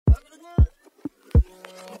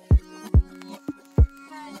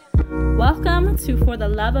to For the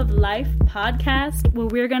Love of Life podcast, where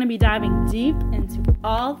we're going to be diving deep into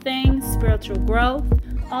all things spiritual growth,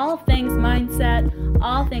 all things mindset,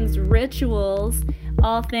 all things rituals,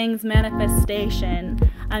 all things manifestation.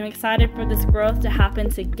 I'm excited for this growth to happen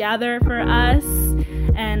together for us,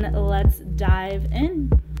 and let's dive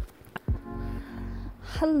in.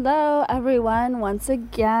 Hello everyone, once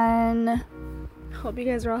again. Hope you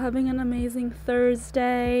guys are all having an amazing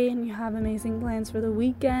Thursday and you have amazing plans for the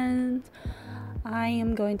weekend. I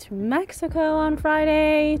am going to Mexico on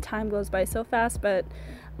Friday. Time goes by so fast, but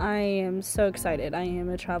I am so excited. I am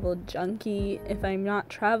a travel junkie. If I'm not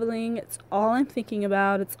traveling, it's all I'm thinking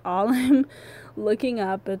about. It's all I'm looking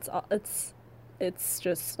up. It's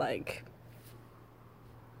just like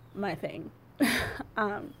my thing.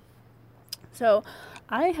 So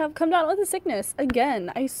I have come down with a sickness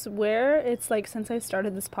again. I swear it's like since I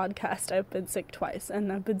started this podcast, I've been sick twice,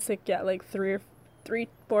 and I've been sick like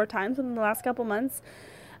four times in the last couple months.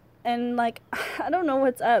 And like, I don't know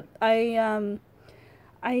what's up. I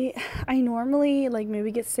normally like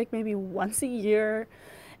maybe get sick maybe once a year,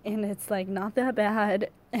 and it's like not that bad.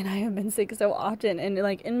 And I have been sick so often, and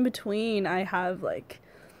like in between I have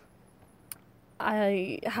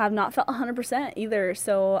not felt 100% either,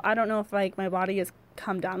 so I don't know if like my body has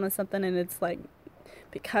come down with something, and it's like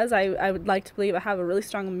because I would like to believe I have a really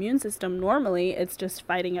strong immune system normally, it's just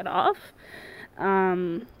fighting it off.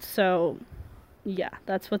 So yeah,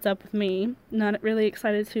 that's what's up with me. Not really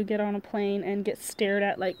excited to get on a plane and get stared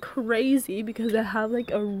at like crazy because I have like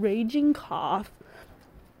a raging cough.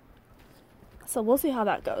 So we'll see how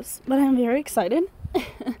that goes, but I'm very excited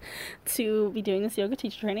to be doing this yoga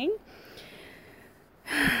teacher training.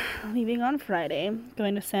 Leaving on Friday,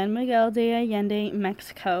 going to San Miguel de Allende,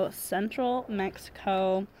 Mexico, central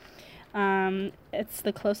Mexico. It's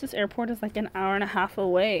the closest airport is like an hour and a half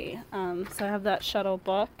away. So I have that shuttle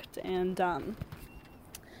booked, and I'm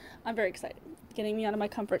very excited. Getting me out of my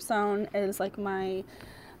comfort zone is like my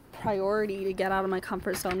priority, to get out of my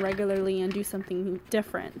comfort zone regularly and do something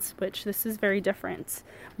different, which this is very different,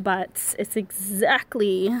 but it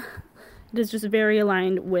is just very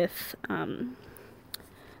aligned with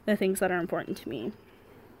the things that are important to me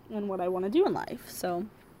and what I want to do in life. So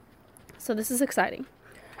this is exciting.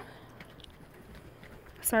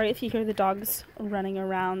 Sorry if you hear the dogs running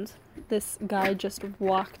around. This guy just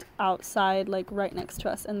walked outside like right next to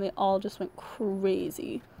us, and they all just went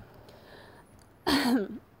crazy.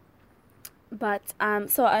 But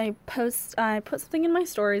so I put something in my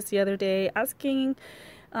stories the other day asking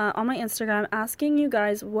on my Instagram, asking you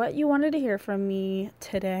guys what you wanted to hear from me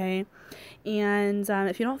today. And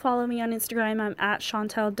if you don't follow me on Instagram, I'm at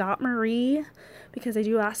Chantel.Marie, because I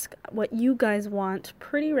do ask what you guys want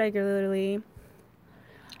pretty regularly.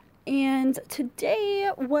 And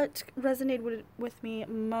today, what resonated with me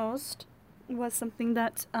most was something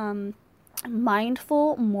that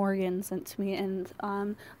Mindful Morgan sent to me, and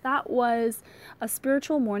that was a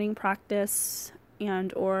spiritual morning practice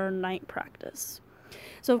and or night practice.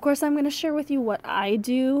 So of course I'm going to share with you what I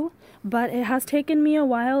do, but it has taken me a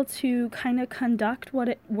while to kind of conduct what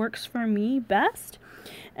it works for me best.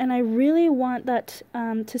 And I really want that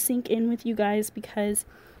to sink in with you guys, because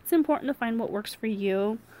it's important to find what works for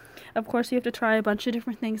you. Of course, you have to try a bunch of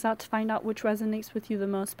different things out to find out which resonates with you the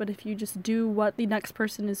most, but if you just do what the next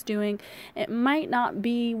person is doing, it might not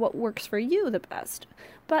be what works for you the best.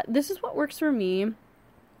 But this is what works for me.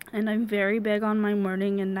 And I'm very big on my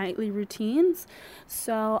morning and nightly routines,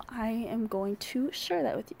 so I am going to share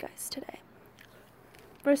that with you guys today.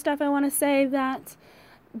 First off, I want to say that,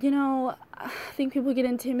 I think people get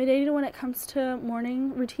intimidated when it comes to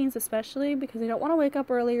morning routines, especially because they don't want to wake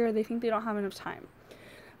up earlier, or they think they don't have enough time.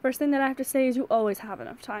 First thing that I have to say is you always have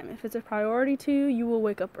enough time. If it's a priority to you, you will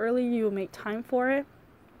wake up early, you will make time for it.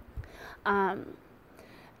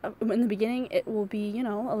 In the beginning, it will be,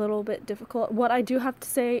 a little bit difficult. What I do have to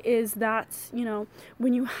say is that,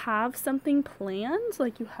 when you have something planned,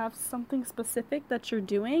 like you have something specific that you're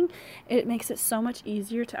doing, it makes it so much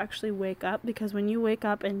easier to actually wake up, because when you wake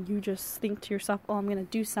up and you just think to yourself, oh, I'm going to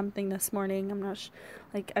do something this morning,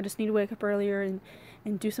 I just need to wake up earlier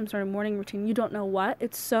and do some sort of morning routine, you don't know what,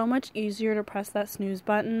 it's so much easier to press that snooze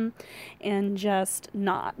button and just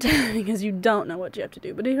not, because you don't know what you have to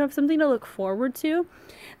do. But if you have something to look forward to,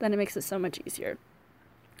 then it makes it so much easier.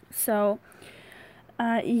 So,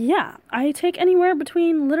 I take anywhere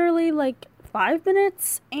between literally like 5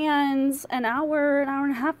 minutes and an hour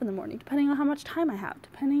and a half in the morning, depending on how much time I have,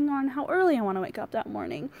 depending on how early I want to wake up that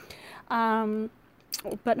morning.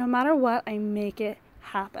 But no matter what, I make it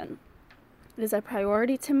happen. It is a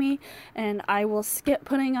priority to me, and I will skip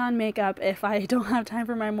putting on makeup if I don't have time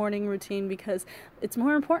for my morning routine, because it's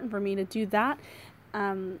more important for me to do that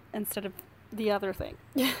instead of the other thing.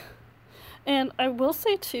 And I will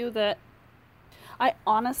say too that I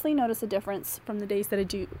honestly notice a difference from the days that I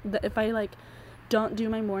do, that if I don't do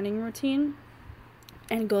my morning routine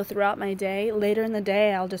and go throughout my day, later in the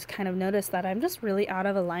day I'll just kind of notice that I'm just really out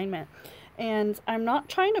of alignment. And I'm not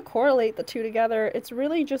trying to correlate the two together. It's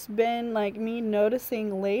really just been me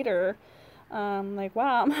noticing later, wow,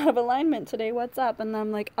 I'm out of alignment today. What's up? And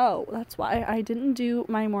I'm like, oh, that's why I didn't do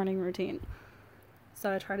my morning routine.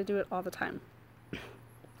 So I try to do it all the time.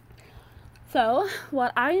 So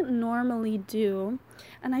what I normally do,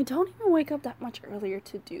 and I don't even wake up that much earlier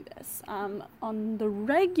to do this. On the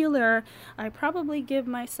regular, I probably give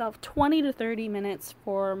myself 20 to 30 minutes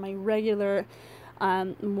for my regular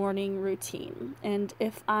morning routine. And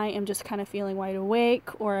if I am just kind of feeling wide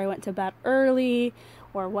awake, or I went to bed early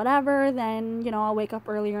or whatever, then I'll wake up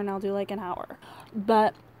earlier and I'll do an hour.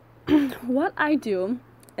 But what I do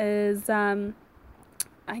is I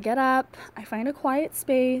get up, I find a quiet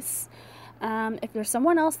space. If there's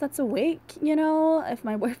someone else that's awake, if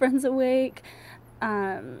my boyfriend's awake,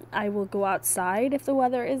 I will go outside if the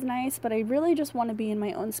weather is nice, but I really just want to be in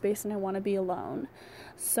my own space and I want to be alone.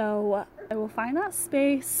 So I will find that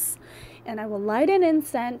space and I will light an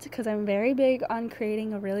incense, because I'm very big on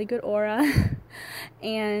creating a really good aura.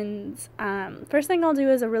 And first thing I'll do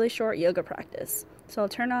is a really short yoga practice. So I'll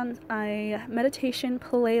turn on a meditation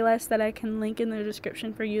playlist that I can link in the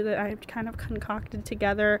description for you, that I've kind of concocted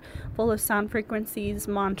together, full of sound frequencies,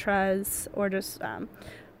 mantras, or just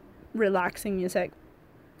relaxing music.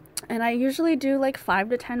 And I usually do 5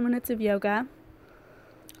 to 10 minutes of yoga.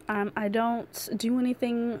 I don't do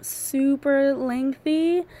anything super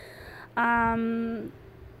lengthy. But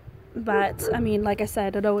like I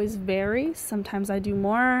said, it always varies. Sometimes I do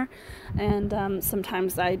more, and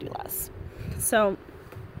sometimes I do less. So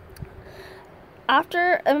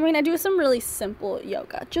I do some really simple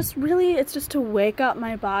yoga. It's just to wake up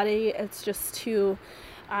my body. It's just to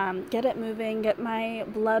get it moving, get my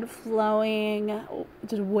blood flowing,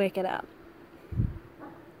 to wake it up.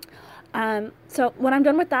 So when I'm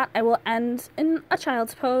done with that, I will end in a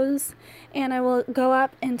child's pose, and I will go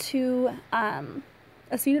up into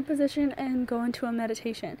a seated position and go into a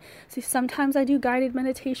meditation. So sometimes I do guided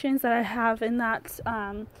meditations that I have in that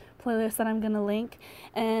playlist that I'm going to link,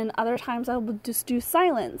 and other times I will just do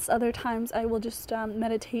silence. Other times I will just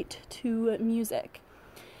meditate to music.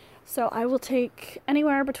 So I will take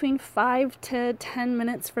anywhere between 5 to 10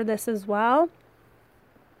 minutes for this as well.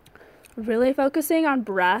 Really focusing on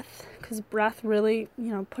breath, because breath really,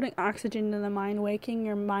 putting oxygen into the mind, waking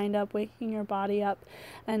your mind up, waking your body up.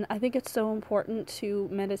 And I think it's so important to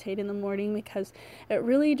meditate in the morning, because it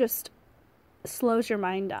really just slows your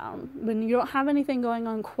mind down. When you don't have anything going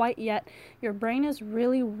on quite yet, your brain is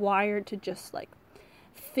really wired to just think.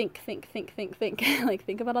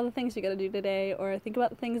 Think about all the things you gotta do today, or think about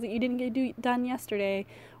the things that you didn't get done yesterday,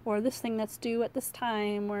 or this thing that's due at this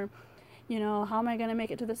time, or how am I going to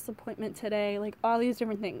make it to this appointment today? All these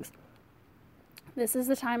different things. This is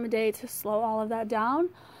the time of day to slow all of that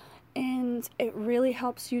down, and it really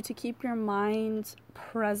helps you to keep your mind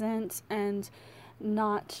present and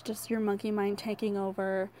not just your monkey mind taking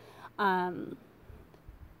over for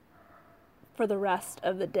the rest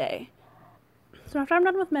of the day. So after I'm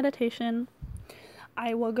done with meditation,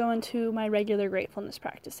 I will go into my regular gratefulness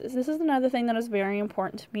practices. This is another thing that is very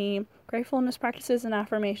important to me. Gratefulness practices and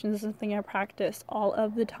affirmations is something I practice all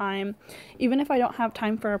of the time. Even if I don't have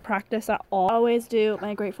time for a practice at all, I always do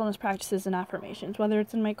my gratefulness practices and affirmations, whether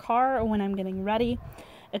it's in my car or when I'm getting ready.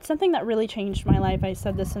 It's something that really changed my life. I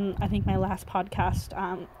said this in, I think, my last podcast.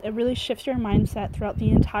 It really shifts your mindset throughout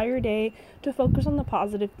the entire day to focus on the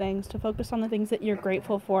positive things, to focus on the things that you're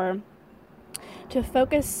grateful for, to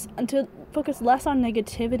focus less on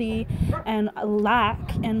negativity and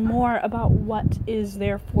lack, and more about what is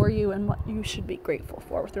there for you and what you should be grateful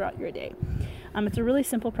for throughout your day. It's a really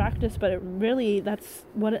simple practice, but that's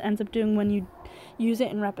what it ends up doing when you use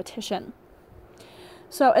it in repetition.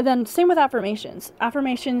 So, and then same with affirmations.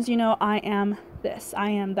 Affirmations, I am this, I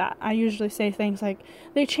am that. I usually say things like,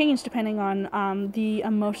 they change depending on the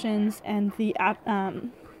emotions and the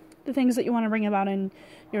things that you want to bring about in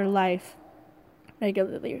your life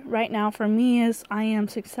regularly. Right now for me is, I am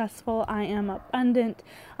successful, I am abundant,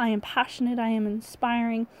 I am passionate, I am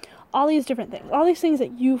inspiring. All these different things. All these things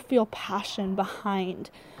that you feel passion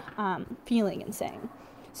behind feeling and saying.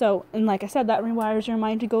 So, and like I said, that rewires your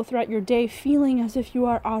mind to go throughout your day feeling as if you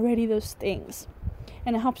are already those things.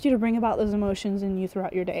 and it helps you to bring about those emotions in you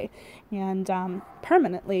throughout your day. And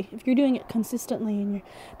permanently, if you're doing it consistently and you're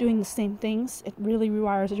doing the same things, it really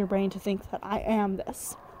rewires your brain to think that I am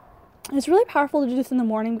this. It's really powerful to do this in the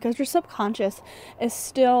morning because your subconscious is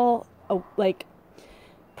still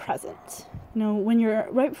present. When you're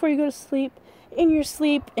right before you go to sleep, in your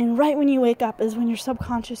sleep, and right when you wake up is when your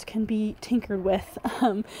subconscious can be tinkered with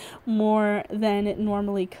more than it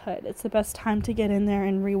normally could. It's the best time to get in there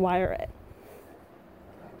and rewire it.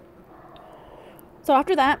 So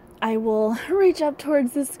after that, I will reach up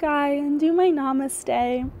towards the sky and do my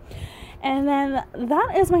namaste. And then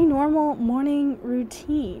that is my normal morning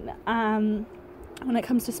routine when it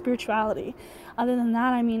comes to spirituality. Other than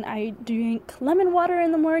that, I drink lemon water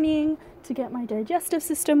in the morning to get my digestive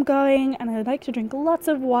system going, and I like to drink lots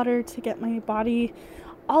of water to get my body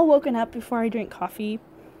all woken up before I drink coffee.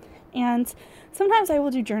 And sometimes I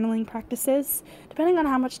will do journaling practices, depending on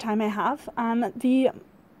how much time I have. The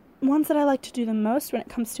ones that I like to do the most when it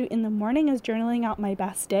comes to in the morning is journaling out my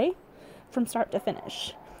best day from start to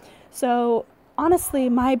finish. So honestly,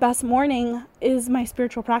 my best morning is my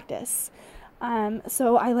spiritual practice.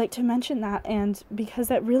 So I like to mention that, and because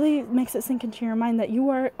that really makes it sink into your mind that you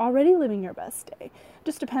are already living your best day. It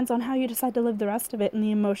just depends on how you decide to live the rest of it and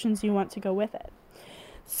the emotions you want to go with it.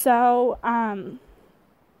 So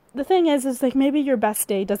the thing is maybe your best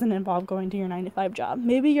day doesn't involve going to your 9-to-5 job.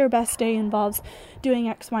 Maybe your best day involves doing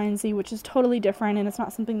X, Y, and Z, which is totally different, and it's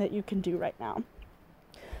not something that you can do right now.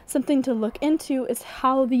 Something to look into is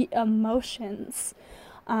how the emotions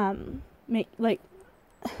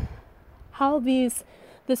how this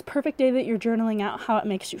perfect day that you're journaling out, how it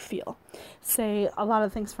makes you feel. Say, a lot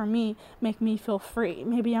of things for me make me feel free.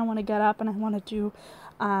 Maybe I want to get up and I want to do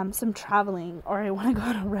some traveling, or I want to go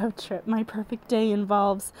on a road trip. My perfect day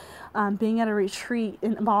involves being at a retreat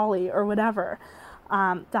in Bali or whatever.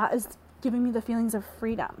 That is giving me the feelings of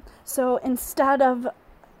freedom. So instead of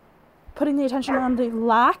putting the attention on the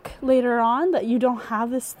lack later on, that you don't have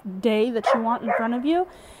this day that you want in front of you,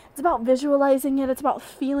 it's about visualizing it. It's about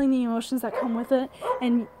feeling the emotions that come with it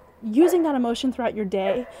and using that emotion throughout your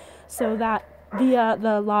day, so that via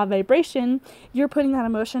the law of vibration, you're putting that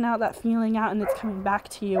emotion out, that feeling out, and it's coming back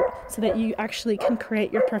to you so that you actually can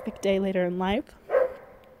create your perfect day later in life.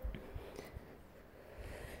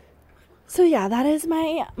 So yeah, that is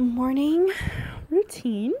my morning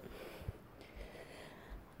routine.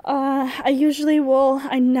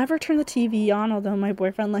 I never turn the TV on, although my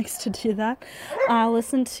boyfriend likes to do that. I like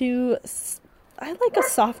a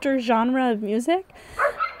softer genre of music.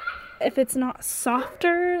 If it's not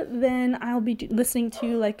softer, then I'll be listening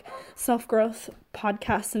to like self-growth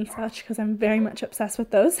podcasts and such, because I'm very much obsessed with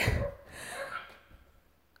those.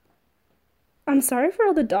 I'm sorry for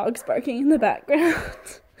all the dogs barking in the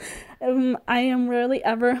background. I am rarely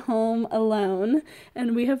ever home alone,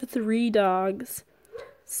 and we have 3 dogs.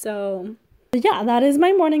 So yeah, that is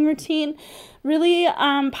my morning routine. Really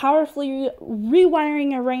powerfully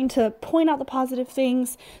rewiring your brain to point out the positive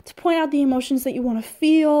things, to point out the emotions that you want to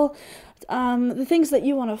feel, the things that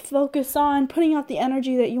you want to focus on, putting out the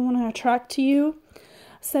energy that you want to attract to you,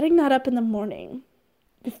 setting that up in the morning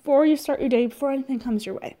before you start your day, before anything comes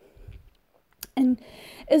your way. And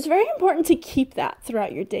it's very important to keep that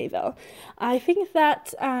throughout your day, though. I think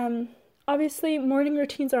that obviously morning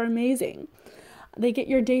routines are amazing. They get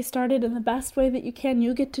your day started in the best way that you can.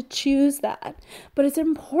 You get to choose that. But it's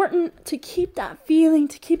important to keep that feeling,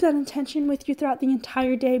 to keep that intention with you throughout the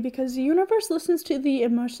entire day, because the universe listens to the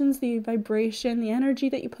emotions, the vibration, the energy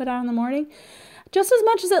that you put out in the morning, just as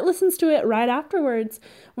much as it listens to it right afterwards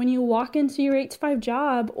when you walk into your 8-to-5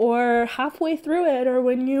 job, or halfway through it, or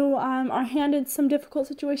when you are handed some difficult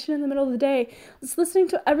situation in the middle of the day. It's listening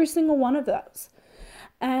to every single one of those.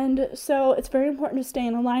 And so it's very important to stay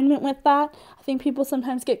in alignment with that. I think people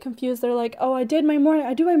sometimes get confused. They're like, oh, I do my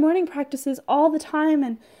morning practices all the time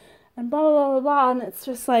and blah, blah, blah, blah. And it's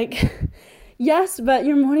just like, yes, but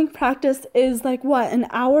your morning practice is like what, an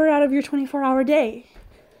hour out of your 24-hour day?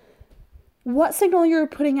 What signal you're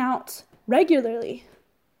putting out regularly?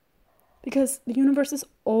 Because the universe is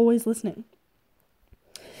always listening.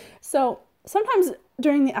 So sometimes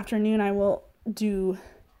during the afternoon, I will do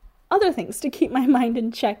other things to keep my mind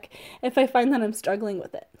in check if I find that I'm struggling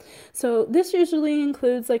with it. So this usually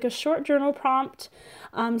includes like a short journal prompt,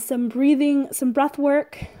 some breathing, some breath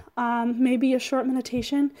work, maybe a short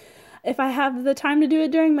meditation. If I have the time to do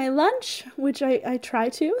it during my lunch, which I try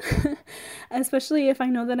to, especially if I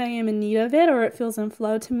know that I am in need of it or it feels in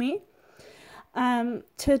flow to me,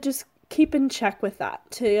 to just keep in check with that.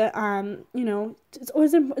 It's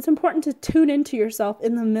important to tune into yourself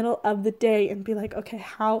in the middle of the day and be like, okay,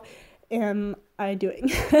 how am I doing?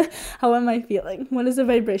 How am I feeling? What is the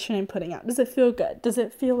vibration I'm putting out? Does it feel good? Does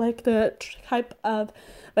it feel like the type of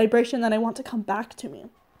vibration that I want to come back to me?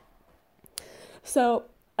 So,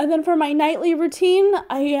 and then for my nightly routine,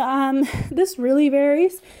 this really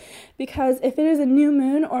varies, because if it is a new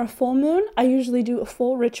moon or a full moon, I usually do a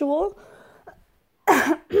full ritual.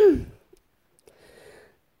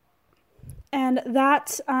 And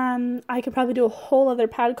that, I could probably do a whole other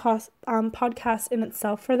podcast in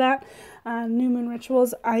itself for that. New moon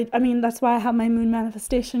rituals. I mean, that's why I have my moon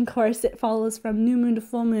manifestation course. It follows from new moon to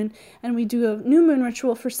full moon. And we do a new moon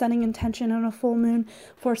ritual for setting intention, on a full moon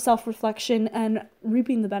for self-reflection and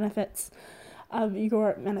reaping the benefits of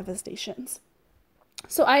your manifestations.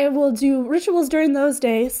 So I will do rituals during those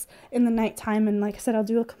days in the nighttime. And like I said, I'll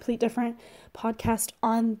do a complete different podcast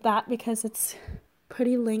on that because it's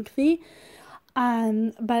pretty lengthy.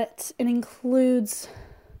 But it includes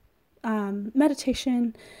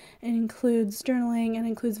meditation, it includes journaling, it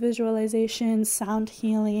includes visualization, sound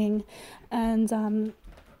healing, and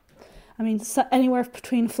anywhere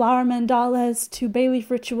between flower mandalas to bay leaf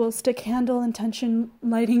rituals to candle intention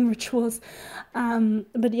lighting rituals.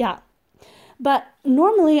 But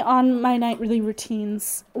normally on my nightly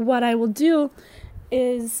routines, what I will do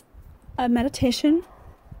is a meditation.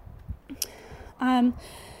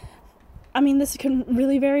 This can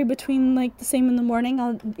really vary between like the same in the morning.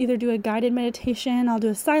 I'll either do a guided meditation, I'll do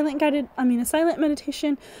a silent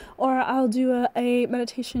meditation, or I'll do a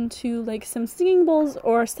meditation to like some singing bowls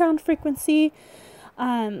or sound frequency.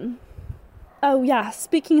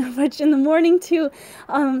 Speaking of which, in the morning too,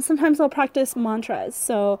 sometimes I'll practice mantras.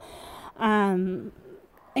 So,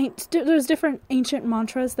 there's different ancient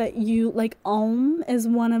mantras that you like. Om is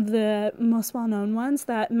one of the most well-known ones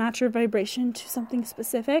that match your vibration to something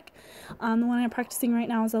specific. The one I'm practicing right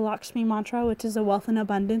now is a Lakshmi mantra, which is a wealth and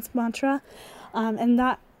abundance mantra, and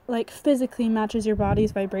that like physically matches your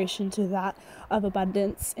body's vibration to that of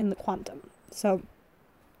abundance in the quantum. So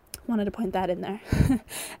wanted to point that in there.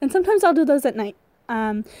 And sometimes I'll do those at night.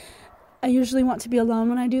 I usually want to be alone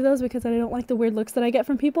when I do those because I don't like the weird looks that I get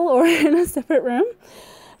from people, or in a separate room,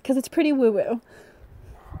 because it's pretty woo-woo.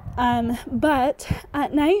 But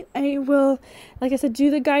at night, I will, like I said,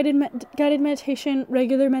 do the guided meditation,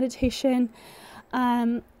 regular meditation,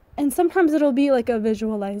 and sometimes it'll be like a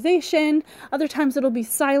visualization, other times it'll be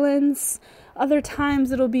silence, other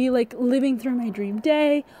times it'll be like living through my dream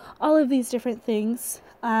day, all of these different things.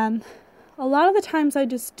 A lot of the times I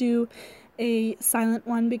just do a silent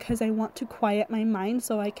one because I want to quiet my mind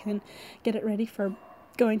so I can get it ready for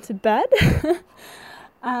going to bed.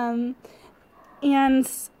 And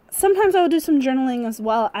sometimes I will do some journaling as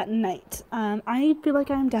well at night. I feel like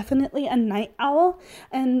I'm definitely a night owl,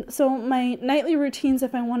 and so my nightly routines,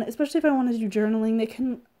 especially if I want to do journaling, they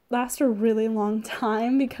can last a really long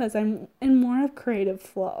time because I'm in more of creative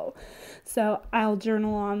flow. So I'll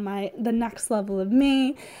journal on the next level of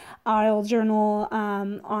me. I'll journal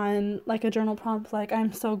on like a journal prompt like,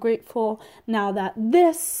 I'm so grateful now that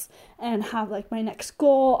this, and have like my next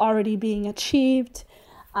goal already being achieved.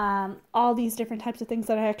 All these different types of things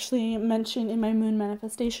that I actually mention in my moon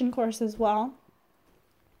manifestation course as well.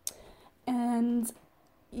 And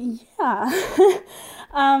yeah,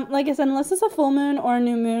 like I said, unless it's a full moon or a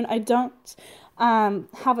new moon, I don't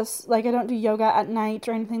I don't do yoga at night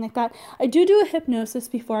or anything like that. I do a hypnosis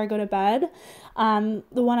before I go to bed. The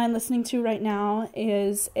one I'm listening to right now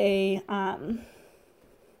is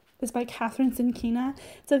is by Catherine Sinkina.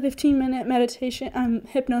 It's a 15-minute meditation,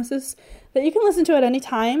 hypnosis that you can listen to at any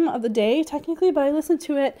time of the day, technically, but I listen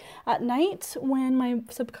to it at night when my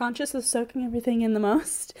subconscious is soaking everything in the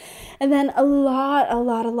most. And then a lot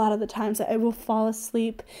of the times that I will fall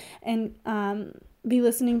asleep and be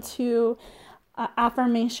listening to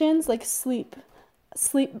affirmations, like sleep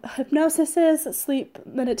hypnosis, sleep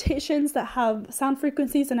meditations that have sound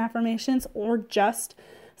frequencies and affirmations, or just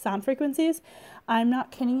sound frequencies. I'm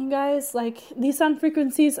not kidding you guys. Like, these sound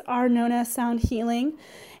frequencies are known as sound healing,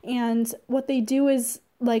 and what they do is,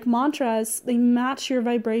 like mantras, they match your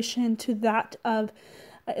vibration to that of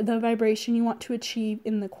the vibration you want to achieve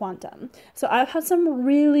in the quantum. So I've had some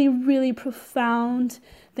really, really profound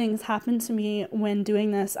things happen to me when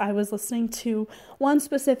doing this. I was listening to one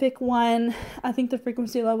specific one. I think the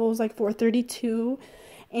frequency level was like 432.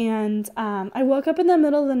 And I woke up in the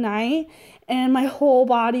middle of the night and my whole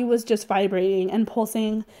body was just vibrating and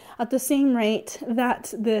pulsing at the same rate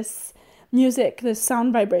that this music, this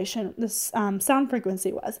sound vibration, this sound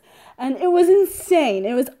frequency was. And it was insane.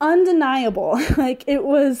 It was undeniable. Like, it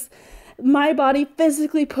was my body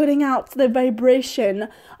physically putting out the vibration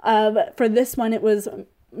of, for this one, it was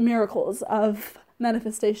miracles of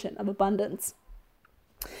manifestation, of abundance.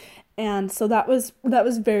 And so that was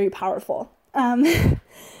very powerful.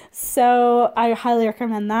 So I highly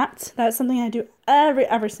recommend that. That's something I do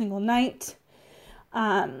every single night.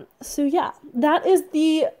 So yeah, that is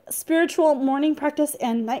the spiritual morning practice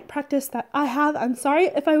and night practice that I have. I'm sorry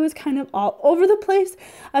if I was kind of all over the place.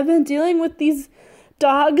 I've been dealing with these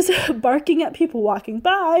dogs barking at people walking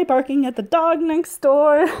by, barking at the dog next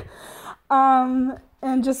door,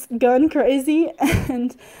 and just going crazy,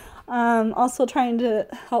 and also trying to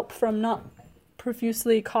help from not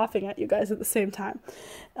profusely coughing at you guys at the same time.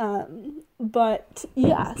 But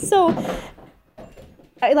yeah, so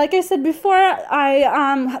like I said before,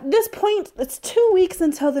 at this point, it's 2 weeks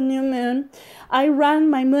until the new moon. I run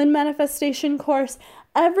my moon manifestation course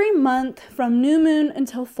every month from new moon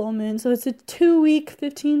until full moon. So it's a 2-week,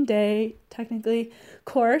 15-day, technically,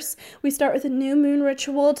 course. We start with a new moon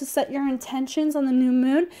ritual to set your intentions on the new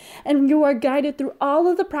moon, and you are guided through all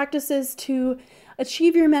of the practices to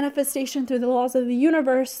achieve your manifestation through the laws of the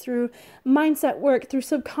universe, through mindset work, through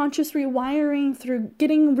subconscious rewiring, through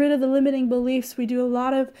getting rid of the limiting beliefs. We do a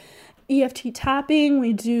lot of EFT tapping,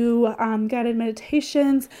 we do guided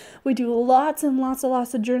meditations, we do lots and lots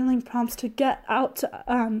of journaling prompts to get out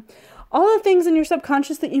all the things in your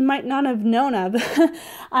subconscious that you might not have known of.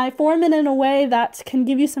 I form it in a way that can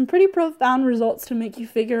give you some pretty profound results to make you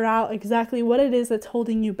figure out exactly what it is that's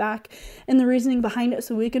holding you back and the reasoning behind it,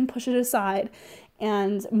 so we can push it aside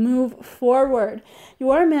and move forward.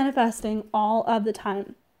 You are manifesting all of the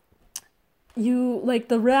time.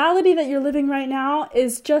 The reality that you're living right now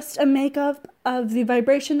is just a makeup of the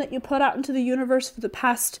vibration that you put out into the universe for the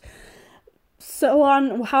past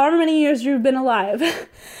however many years you've been alive.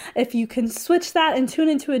 If you can switch that and tune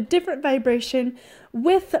into a different vibration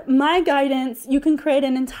with my guidance, you can create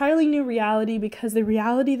an entirely new reality, because the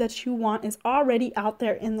reality that you want is already out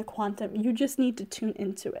there in the quantum. You just need to tune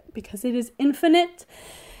into it, because it is infinite,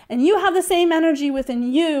 and you have the same energy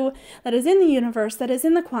within you that is in the universe, that is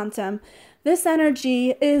in the quantum. This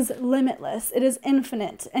energy is limitless. It is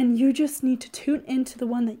infinite, and you just need to tune into the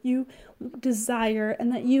one that you desire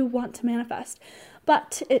and that you want to manifest.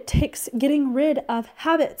 But it takes getting rid of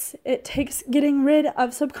habits. It takes getting rid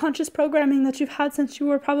of subconscious programming that you've had since you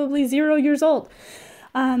were probably 0 years old.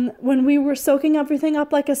 When we were soaking everything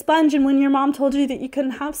up like a sponge, and when your mom told you that you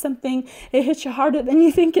couldn't have something, it hit you harder than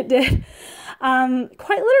you think it did.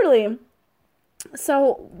 Quite literally.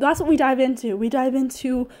 So that's what we dive into. We dive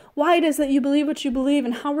into why it is that you believe what you believe,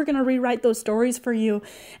 and how we're going to rewrite those stories for you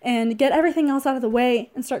and get everything else out of the way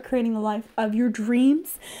and start creating the life of your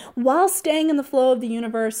dreams while staying in the flow of the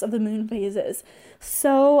universe of the moon phases.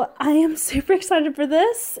 So I am super excited for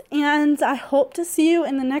this, and I hope to see you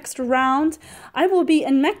in the next round. I will be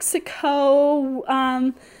in Mexico.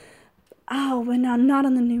 Not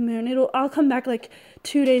on the new moon. I'll come back like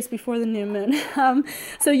 2 days before the new moon.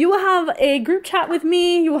 So you will have a group chat with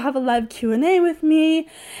me. You will have a live Q&A with me.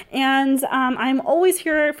 And I'm always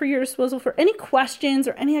here for your disposal for any questions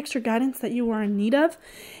or any extra guidance that you are in need of.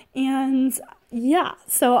 And yeah,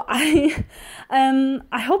 so I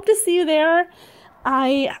hope to see you there.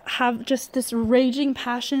 I have just this raging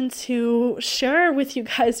passion to share with you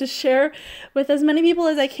guys, to share with as many people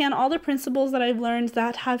as I can all the principles that I've learned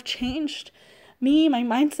that have changed me, my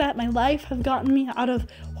mindset, my life, have gotten me out of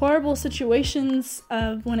horrible situations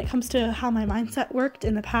when it comes to how my mindset worked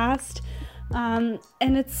in the past. And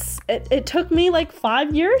it took me like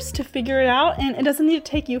 5 years to figure it out, and it doesn't need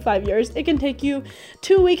to take you 5 years. It can take you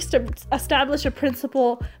 2 weeks to establish a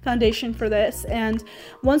principle foundation for this. And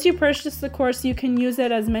once you purchase the course, you can use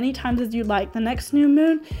it as many times as you'd like. The next new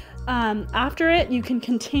moon, after it, you can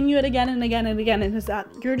continue it again and again and again. It is at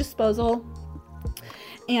your disposal.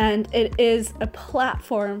 And it is a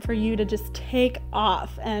platform for you to just take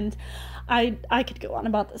off. And I could go on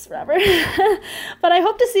about this forever. But I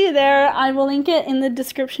hope to see you there. I will link it in the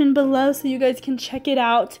description below so you guys can check it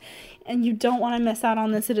out. And you don't want to miss out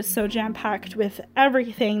on this. It is so jam-packed with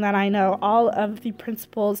everything that I know. All of the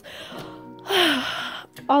principles.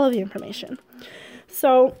 All of the information.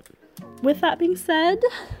 So, with that being said,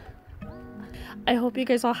 I hope you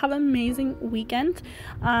guys all have an amazing weekend.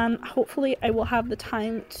 Hopefully I will have the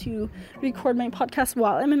time to record my podcast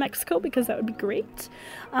while I'm in Mexico, because that would be great.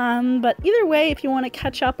 But either way, if you want to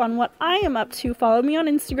catch up on what I am up to, follow me on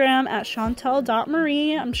Instagram at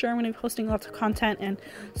Chantel.Marie. I'm sure I'm going to be posting lots of content and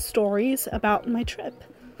stories about my trip.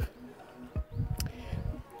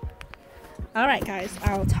 Alright guys,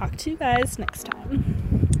 I'll talk to you guys next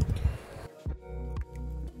time.